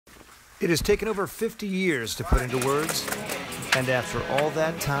It has taken over 50 years to put into words, and after all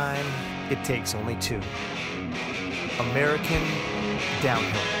that time, it takes only two. American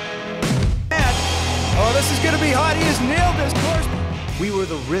downhill. Oh, this is going to be hot. He has nailed this course. We were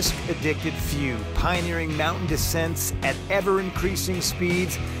the risk-addicted few, pioneering mountain descents at ever-increasing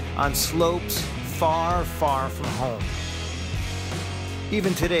speeds on slopes far, far from home.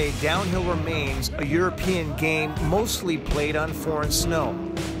 Even today, downhill remains a European game mostly played on foreign snow.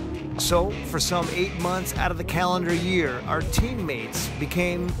 So, for some 8 months out of the calendar year, our teammates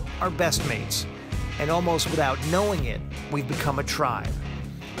became our best mates. And almost without knowing it, we've become a tribe.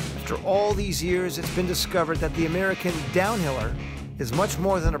 After all these years, it's been discovered that the American downhiller is much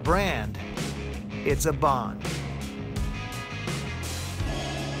more than a brand. It's a bond.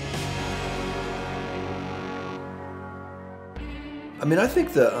 I mean, I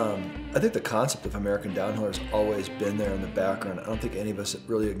think the concept of American downhiller has always been there in the background. I don't think any of us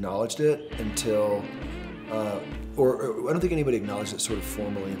really acknowledged it until, or I don't think anybody acknowledged it sort of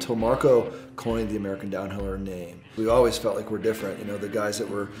formally until Marco coined the American downhiller name. We always felt like we're different. You know, the guys that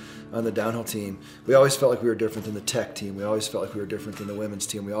were on the downhill team, we always felt like we were different than the tech team. We always felt like we were different than the women's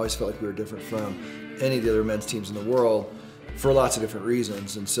team. We always felt like we were different from any of the other men's teams in the world, for lots of different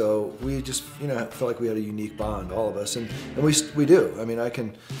reasons. And so we just, you know, felt like we had a unique bond, all of us, and we do. I mean, I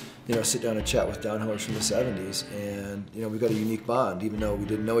can, you know, sit down and chat with downhillers from the 70s, and, you know, we've got a unique bond, even though we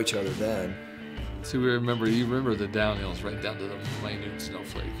didn't know each other then. See, you remember the downhills right down to the minute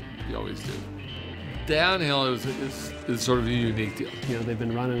snowflake. You always do. Downhill is sort of a unique deal. You know, they've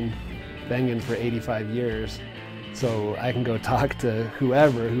been running Bengen for 85 years, so I can go talk to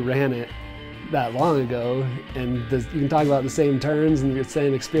whoever who ran it that long ago, and you can talk about the same turns and the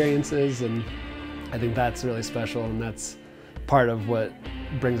same experiences, and I think that's really special, and that's part of what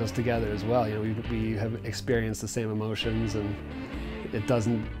brings us together as well. You know, we have experienced the same emotions, and it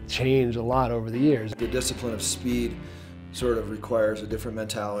doesn't change a lot over the years. The discipline of speed sort of requires a different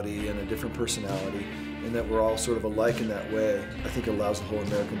mentality and a different personality, and that we're all sort of alike in that way. I think it allows the whole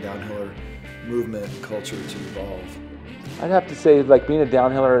American downhiller movement and culture to evolve. I'd have to say, like, being a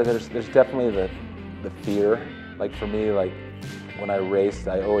downhiller, there's definitely the fear. Like, for me, like, when I raced,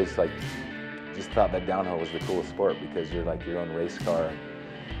 I always, like, just thought that downhill was the coolest sport, because you're like your own race car.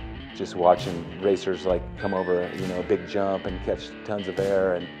 Just watching racers, like, come over, you know, a big jump and catch tons of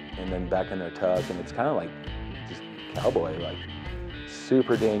air and then back in their tug, and it's kind of like just cowboy, like,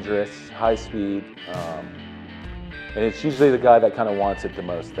 super dangerous, high speed, and it's usually the guy that kind of wants it the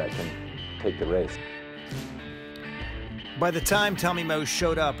most that can take the race. By the time Tommy Moe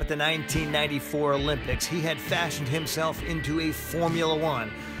showed up at the 1994 Olympics, he had fashioned himself into a Formula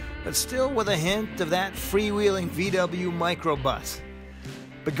One, but still with a hint of that freewheeling VW microbus.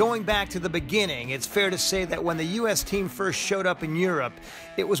 But going back to the beginning, it's fair to say that when the U.S. team first showed up in Europe,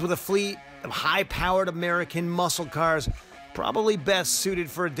 it was with a fleet of high-powered American muscle cars, probably best suited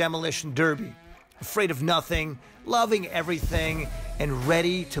for a demolition derby. Afraid of nothing, loving everything, and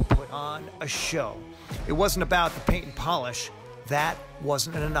ready to put on a show. It wasn't about the paint and polish. That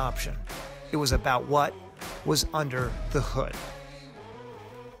wasn't an option. It was about what was under the hood.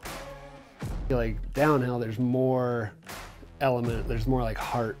 Like, downhill, there's more element, there's more like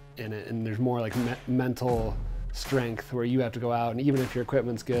heart in it, and there's more like mental strength, where you have to go out, and even if your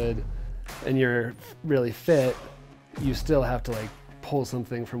equipment's good and you're really fit, you still have to, like, pull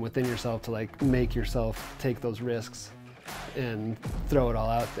something from within yourself to, like, make yourself take those risks and throw it all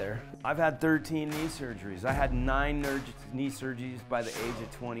out there. I've had 13 knee surgeries. I had 9 knee surgeries by the age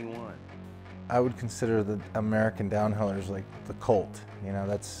of 21. I would consider the American downhillers like the cult. You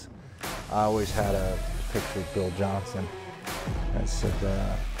know, I always had a picture of Bill Johnson that said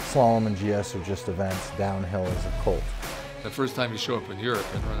slalom and GS are just events, downhill is a cult. The first time you show up in Europe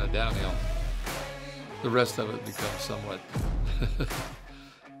and run a downhill, the rest of it becomes somewhat,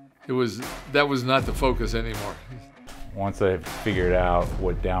 that was not the focus anymore. Once I figured out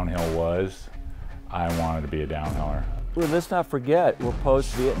what downhill was, I wanted to be a downhiller. Well, let's not forget, we're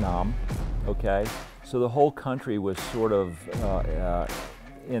post-Vietnam, okay? So the whole country was sort of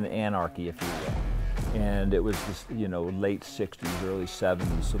in anarchy, if you will. And it was this, you know, late 60s, early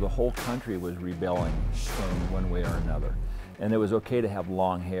 70s, so the whole country was rebelling in one way or another. And it was okay to have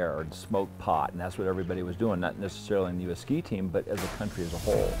long hair and smoke pot, and that's what everybody was doing, not necessarily in the U.S. ski team, but as a country as a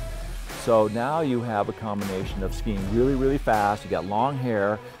whole. So now you have a combination of skiing really, really fast, you got long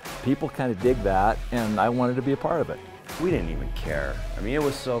hair, people kind of dig that, and I wanted to be a part of it. We didn't even care. I mean, it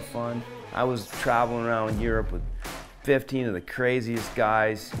was so fun. I was traveling around Europe with 15 of the craziest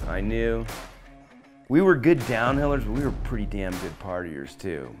guys I knew. We were good downhillers, but we were pretty damn good partiers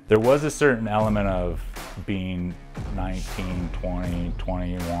too. There was a certain element of being 19, 20,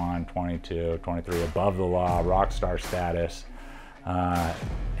 21, 22, 23, above the law, rock star status,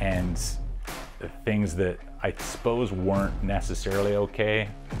 and things that I suppose weren't necessarily okay.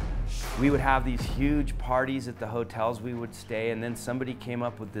 We would have these huge parties at the hotels we would stay, and then somebody came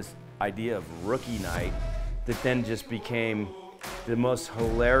up with this idea of rookie night that then just became the most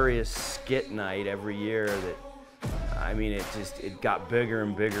hilarious skit night every year. That, I mean, it got bigger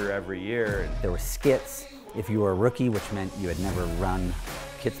and bigger every year. There were skits. If you were a rookie, which meant you had never run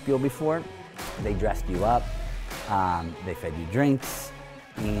Kitzbühel before, they dressed you up, they fed you drinks,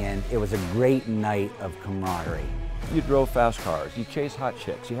 and it was a great night of camaraderie. You drove fast cars, you chased hot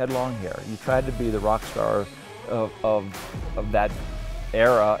chicks, you had long hair, you tried to be the rock star of that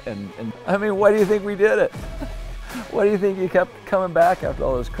era, and I mean, why do you think we did it? Why do you think you kept coming back after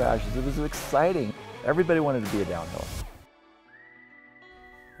all those crashes? It was exciting. Everybody wanted to be a downhill.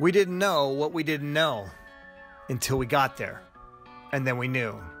 We didn't know what we didn't know until we got there, and then we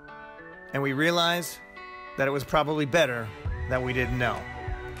knew. And we realized that it was probably better that we didn't know.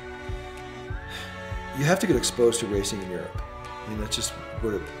 You have to get exposed to racing in Europe. I mean, that's just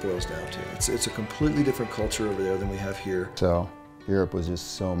what it boils down to. It's a completely different culture over there than we have here. So Europe was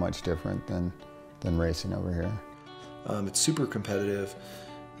just so much different than racing over here. It's super competitive.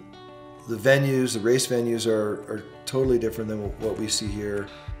 The venues, the race venues are totally different than what we see here.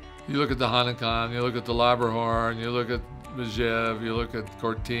 You look at the Hanekan, you look at the Laberhorn, you look at Majev, you look at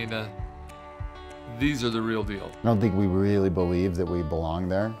Cortina. These are the real deal. I don't think we really believed that we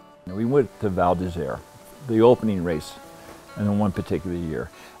belonged there. We went to Val d'Isère, the opening race, in one particular year.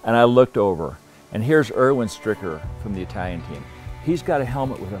 And I looked over, and here's Erwin Stricker from the Italian team. He's got a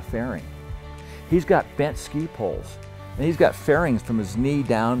helmet with a fairing. He's got bent ski poles, and he's got fairings from his knee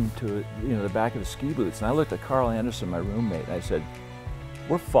down to the back of the ski boots. And I looked at Carl Anderson, my roommate, and I said,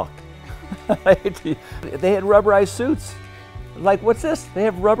 we're fucked. They had rubberized suits. Like, what's this? They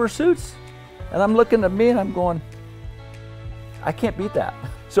have rubber suits. And I'm looking at me and I'm going, I can't beat that.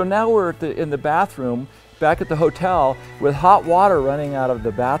 So now we're in the bathroom back at the hotel with hot water running out of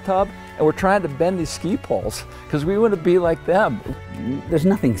the bathtub, and we're trying to bend these ski poles because we want to be like them. There's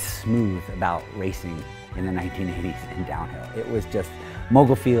nothing smooth about racing in the 1980s in downhill. It was just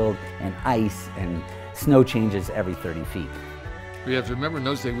mogul field and ice and snow changes every 30 feet. We have to remember in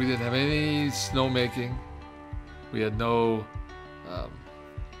those days we didn't have any snowmaking. We had no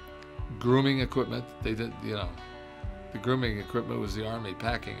grooming equipment. They didn't, the grooming equipment was the Army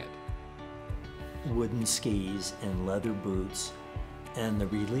packing it. Wooden skis and leather boots, and the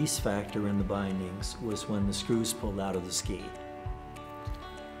release factor in the bindings was when the screws pulled out of the ski.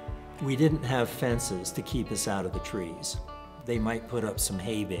 We didn't have fences to keep us out of the trees. They might put up some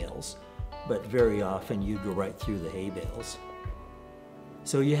hay bales, but very often you'd go right through the hay bales.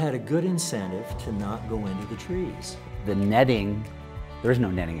 So you had a good incentive to not go into the trees. The netting, there was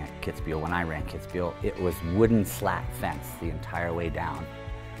no netting at Kitzbühel when I ran Kitzbühel. It was wooden slat fence the entire way down.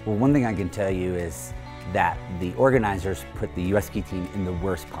 Well, one thing I can tell you is that the organizers put the US ski team in the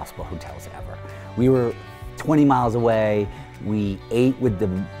worst possible hotels ever. We were 20 miles away. We ate with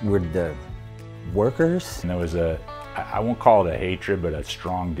the workers. And there was I won't call it a hatred, but a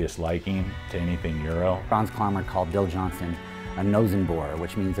strong disliking to anything Euro. Franz Klammer called Bill Johnson a nosenbohrer,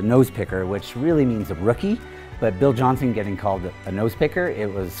 which means a nose picker, which really means a rookie. But Bill Johnson getting called a nose picker,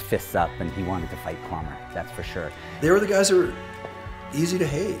 it was fists up, and he wanted to fight Klammer, that's for sure. They were the guys that were easy to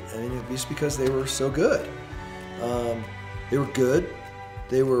hate. I mean, just because they were so good. They were good.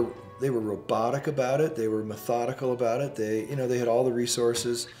 They were robotic about it. They were methodical about it. They had all the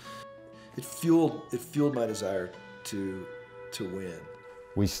resources. It fueled my desire to win.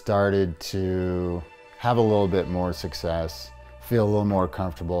 We started to have a little bit more success, feel a little more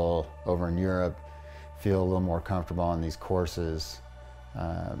comfortable over in Europe, feel a little more comfortable on these courses.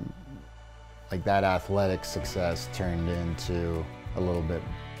 Like that athletic success turned into a little bit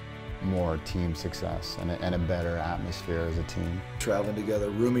more team success and a better atmosphere as a team. Traveling together,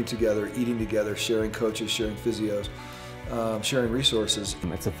 rooming together, eating together, sharing coaches, sharing physios, sharing resources.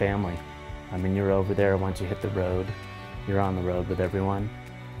 It's a family. I mean, you're over there once you hit the road, you're on the road with everyone.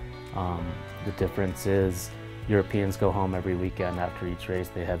 The difference is Europeans go home every weekend after each race.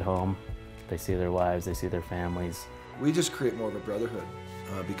 They head home, they see their wives, they see their families. We just create more of a brotherhood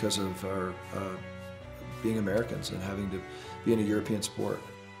because of our being Americans and having to be in a European sport.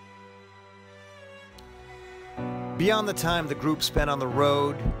 Beyond the time the group spent on the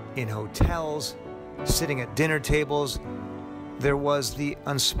road, in hotels, sitting at dinner tables, there was the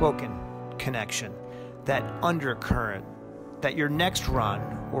unspoken connection, that undercurrent, that your next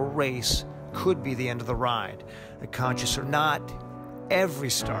run or race could be the end of the ride. Conscious or not, every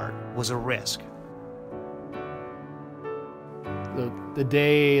start was a risk. The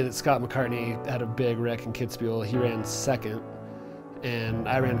day that Scott McCartney had a big wreck in Kitzbühel, he ran second, and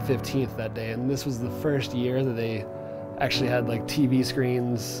I ran 15th that day. And this was the first year that they actually had like TV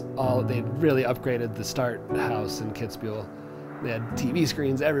screens. They'd really upgraded the start house in Kitzbühel. They had TV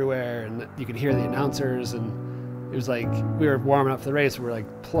screens everywhere, and you could hear the announcers. And it was like we were warming up for the race. We were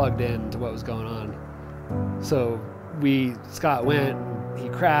like plugged in to what was going on. So Scott went, and he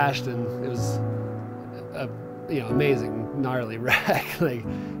crashed, and it was a amazing, gnarly wreck. Like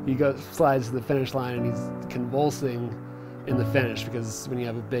he slides to the finish line, and he's convulsing in the finish, because when you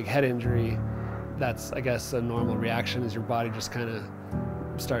have a big head injury, that's, I guess, a normal reaction, is your body just kind of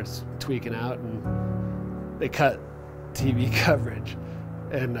starts tweaking out. And they cut TV coverage,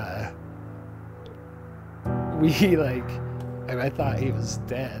 and I thought he was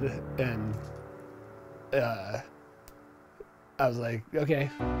dead, and I was like, okay,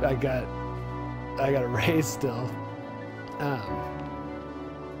 I got a race still,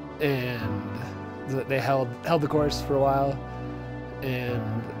 and they held the course for a while,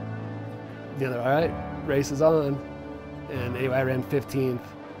 and they're all right, race is on. And anyway, I ran 15th,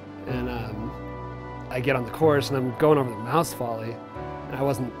 and I get on the course, and I'm going over the mouse folly, and I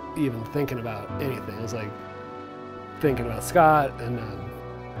wasn't even thinking about anything. I was like thinking about Scott, and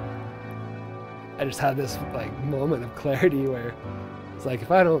I just had this like moment of clarity where it's like,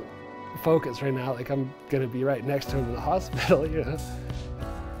 if I don't focus right now, like I'm gonna be right next to him in the hospital, you know.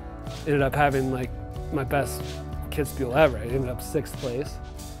 Ended up having like my best Kitzbühel ever. I ended up 6th place,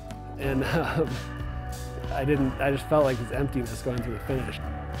 and I just felt like this emptiness going through the finish.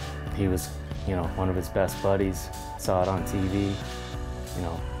 He was, one of his best buddies. Saw it on TV.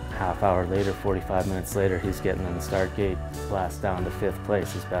 Half hour later, 45 minutes later, he's getting in the start gate, blast down to 5th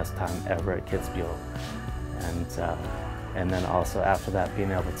place, his best time ever at Kitzbühel. And then also after that,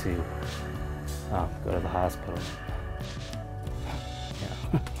 being able to go to the hospital.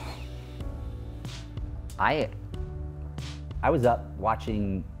 Yeah. I was up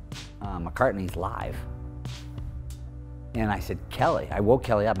watching McCartney's live, and I said, Kelly, I woke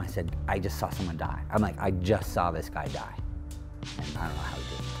Kelly up and I said, I just saw someone die. I'm like, I just saw this guy die. And I don't know how he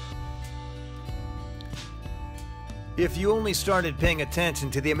did it. If you only started paying attention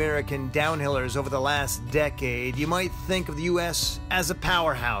to the American downhillers over the last decade, you might think of the U.S. as a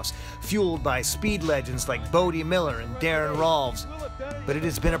powerhouse, fueled by speed legends like Bodie Miller and Darren Rolfs. But it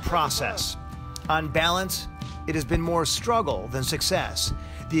has been a process. On balance, it has been more struggle than success.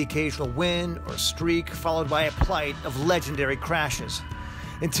 The occasional win or streak followed by a plight of legendary crashes.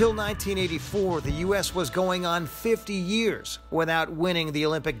 Until 1984, the U.S. was going on 50 years without winning the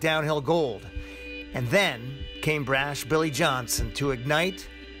Olympic downhill gold. And then came brash Billy Johnson to ignite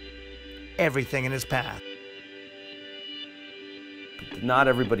everything in his path. Not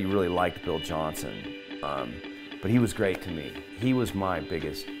everybody really liked Bill Johnson, but he was great to me. He was my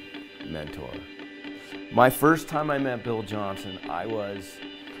biggest mentor. My first time I met Bill Johnson, I was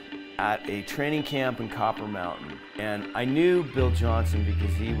at a training camp in Copper Mountain, and I knew Bill Johnson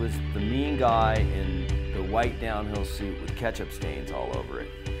because he was the mean guy in the white downhill suit with ketchup stains all over it.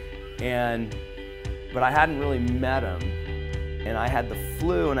 But I hadn't really met him, and I had the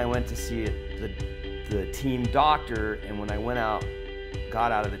flu, and I went to see the team doctor, and when I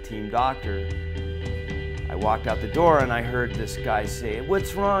got out of the team doctor, I walked out the door and I heard this guy say,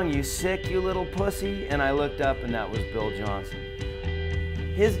 "What's wrong, you sick, you little pussy?" And I looked up and that was Bill Johnson.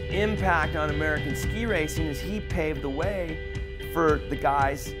 His impact on American ski racing is he paved the way for the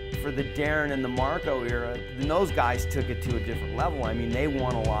guys, for the Darren and the Marco era. And those guys took it to a different level. I mean, they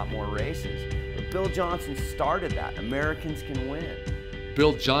won a lot more races. But Bill Johnson started that. Americans can win.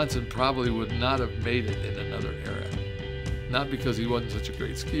 Bill Johnson probably would not have made it in another era. Not because he wasn't such a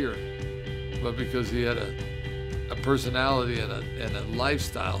great skier, but because he had a personality and a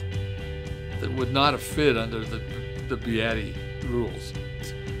lifestyle that would not have fit under the Beatty rules.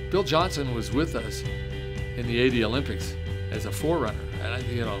 Bill Johnson was with us in the '80 Olympics as a forerunner, and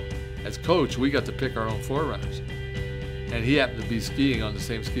as coach, we got to pick our own forerunners. And he happened to be skiing on the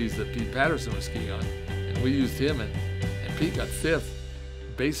same skis that Pete Patterson was skiing on, and we used him, and Pete got 5th,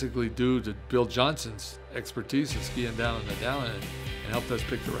 basically due to Bill Johnson's expertise in skiing down in the downhill and helped us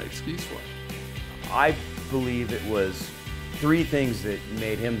pick the right skis for him. I believe it was 3 things that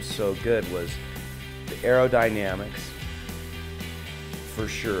made him so good was the aerodynamics, for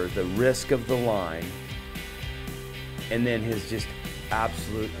sure, the risk of the line, and then his just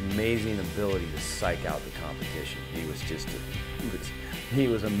absolute amazing ability to psych out the competition. He was just he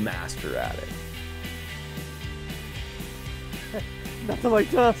was a master at it. Nothing like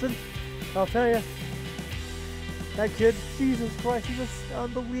Johnson, I'll tell you. That kid, Jesus Christ, he was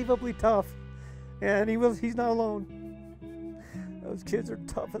unbelievably tough. And he's not alone. Those kids are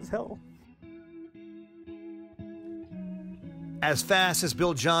tough as hell. As fast as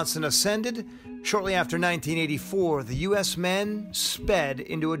Bill Johnson ascended, shortly after 1984, the U.S. men sped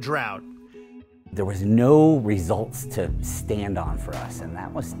into a drought. There was no results to stand on for us, and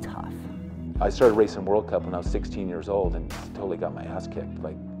that was tough. I started racing World Cup when I was 16 years old and totally got my ass kicked,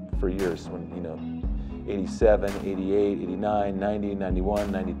 like, for years. When, you know, 87, 88, 89, 90,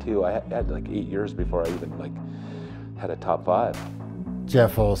 91, 92, I had like 8 years before I even, like, had a top 5.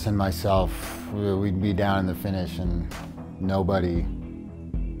 Jeff Olson, myself, we'd be down in the finish and nobody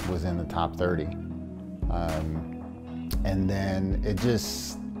was in the top 30. And then it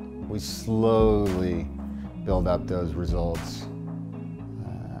just, we slowly build up those results.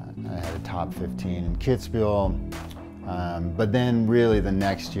 I had a top 15 in Kitzbühel, but then really the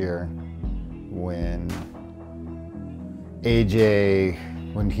next year when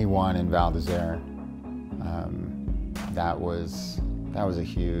AJ, when he won in Val d'Isère, that was a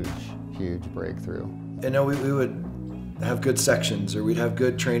huge, huge breakthrough. I know we would have good sections, or we'd have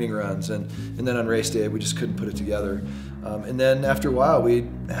good training runs, and then on race day we just couldn't put it together. And then after a while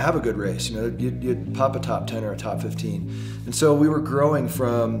we'd have a good race, you know, you'd pop a top 10 or a top 15. And so we were growing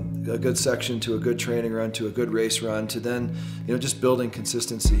from a good section to a good training run to a good race run to then, you know, just building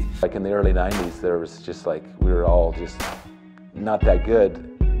consistency. Like in the early 90s, there was just like, we were all just not that good.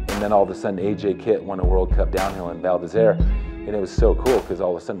 And then all of a sudden AJ Kitt won a World Cup downhill in Val d'Isère. And it was so cool because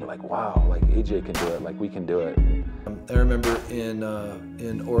all of a sudden we're like, wow, like AJ can do it, like we can do it. I remember in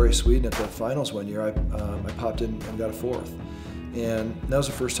Ore, Sweden at the finals one year, I popped in and got a 4th. And that was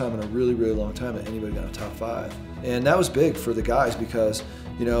the first time in a really, really long time that anybody got a top 5. And that was big for the guys because,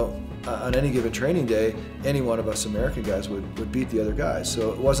 you know, on any given training day, any one of us American guys would beat the other guys.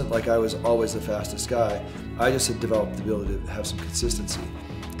 So it wasn't like I was always the fastest guy. I just had developed the ability to have some consistency.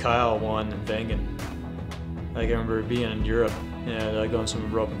 Kyle won in Wengen. I can remember being in Europe and going to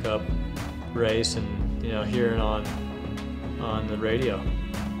some Europa Cup race and, you know, hearing on the radio.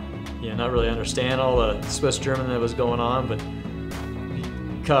 You know, not really understand all the Swiss German that was going on, but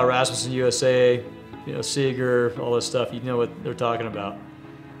Kyle Rasmussen, USA, you know, Seeger, all this stuff, you know what they're talking about.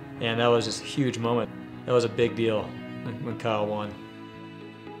 And that was just a huge moment. That was a big deal when Kyle won.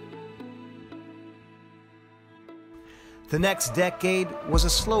 The next decade was a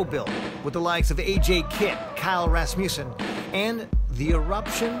slow build with the likes of AJ Kitt, Kyle Rasmussen, and the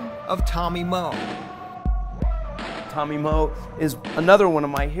eruption of Tommy Moe. Tommy Moe is another one of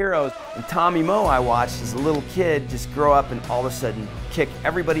my heroes. And Tommy Moe I watched as a little kid just grow up and all of a sudden kick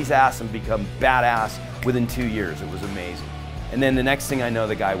everybody's ass and become badass within 2 years. It was amazing. And then the next thing I know,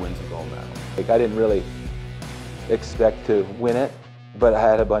 the guy wins a gold medal. Like, I didn't really expect to win it, but I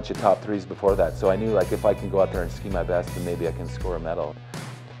had a bunch of top 3s before that. So I knew, like, if I can go out there and ski my best, then maybe I can score a medal.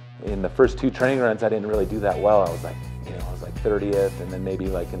 In the first 2 training runs, I didn't really do that well. I was like, you know, I was like 30th, and then maybe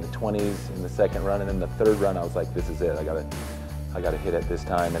like in the 20s in the second run, and then the third run, I was like, this is it. I gotta hit it this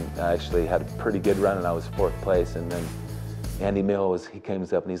time. And I actually had a pretty good run, and I was 4th place. And then Andy Mills, he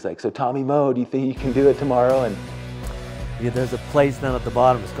comes up and he's like, so Tommy Moe, do you think you can do it tomorrow? And yeah, there's a place down at the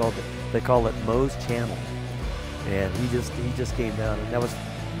bottom. It's called, they call it Moe's Channel, and he just came down, and that was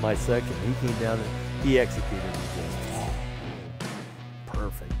my second. He came down and he executed it just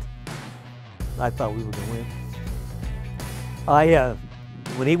perfect. I thought we were gonna win.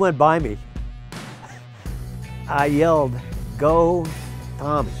 When he went by me, I yelled, "Go,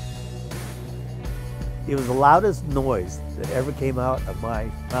 Tommy!" It was the loudest noise that ever came out of my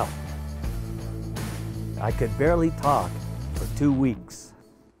mouth. I could barely talk for 2 weeks.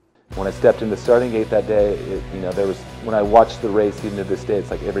 when I stepped in the starting gate that day, when I watched the race, even to this day,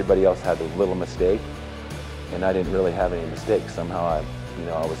 it's like everybody else had a little mistake, and I didn't really have any mistakes. Somehow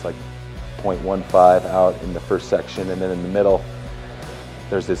I was like 0.15 out in the first section, and then in the middle,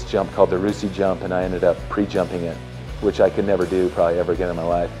 there's this jump called the Russi jump, and I ended up pre-jumping it, which I could never do probably ever again in my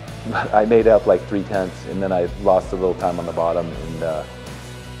life. But I made up like 3/10, and then I lost a little time on the bottom and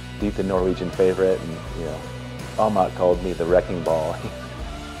beat the Norwegian favorite, and Amat called me the wrecking ball.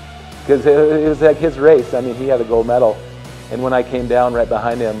 Because it was like his race. I mean, he had a gold medal. And when I came down right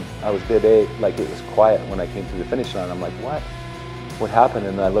behind him, I was bib 8, like it was quiet when I came to the finish line. I'm like, what? What happened?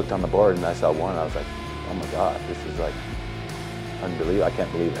 And then I looked on the board and I saw 1. I was like, oh my God, this is like unbelievable. I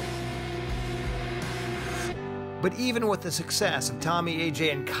can't believe it. But even with the success of Tommy,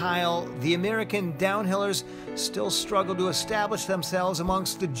 AJ, and Kyle, the American downhillers still struggle to establish themselves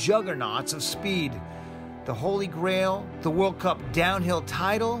amongst the juggernauts of speed. The Holy Grail, the World Cup downhill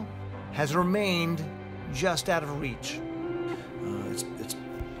title, has remained just out of reach.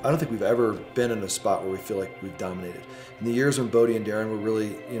 I don't think we've ever been in a spot where we feel like we've dominated. In the years when Bodie and Darren were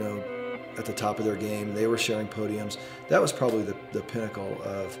really, at the top of their game, they were sharing podiums. That was probably the pinnacle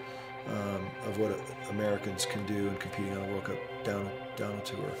of what Americans can do in competing on a World Cup downhill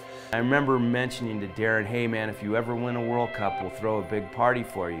tour. I remember mentioning to Darren, hey man, if you ever win a World Cup, we'll throw a big party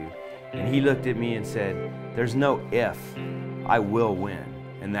for you. And he looked at me and said, there's no if, I will win.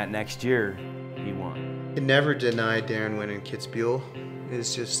 And that next year, he won. It never denied Darren winning Kitzbühel.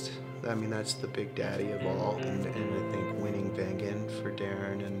 It's just, I mean, that's the big daddy of all. And I think winning Wengen for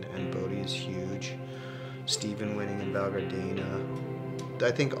Darren and Bodie is huge. Steven winning in Val Gardena.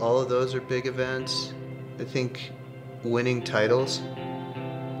 I think all of those are big events. I think winning titles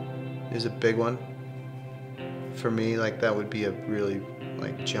is a big one. For me, like that would be a really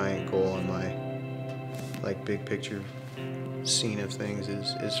like giant goal on my like big picture scene of things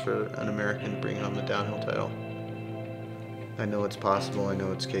is for an American to bring home the downhill title. I know it's possible, I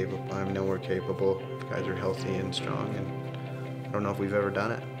know it's capable, I know we're capable. The guys are healthy and strong, and I don't know if we've ever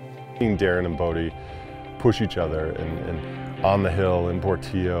done it. Seeing Darren and Bodie push each other and on the hill in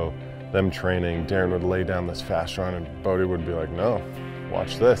Portillo, them training, Darren would lay down this fast run and Bodie would be like, no,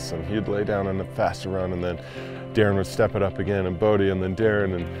 watch this. And he'd lay down on a faster run and then Darren would step it up again and Bodie and then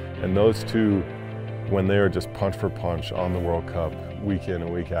Darren and those two, when they were just punch for punch on the World Cup week in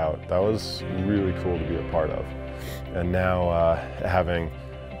and week out, that was really cool to be a part of. And now having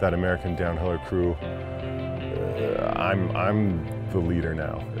that American downhiller crew, I'm the leader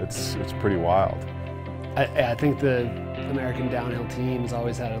now. It's pretty wild. I think the American downhill team has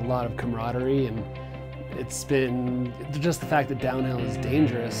always had a lot of camaraderie, and it's been just the fact that downhill is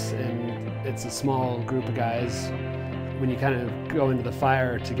dangerous and it's a small group of guys. When you kind of go into the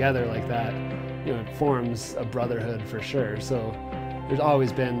fire together like that, you know, it forms a brotherhood for sure. So there's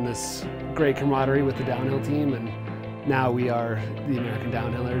always been this great camaraderie with the downhill team, and now we are the American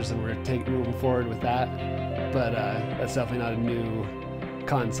downhillers and we're moving forward with that. But that's definitely not a new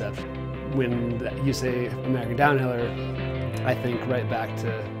concept. When you say American downhiller, I think right back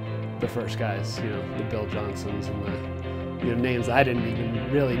to the first guys, you know, the Bill Johnsons and the names I didn't even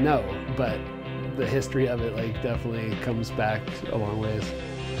really know, but the history of it like definitely comes back a long ways.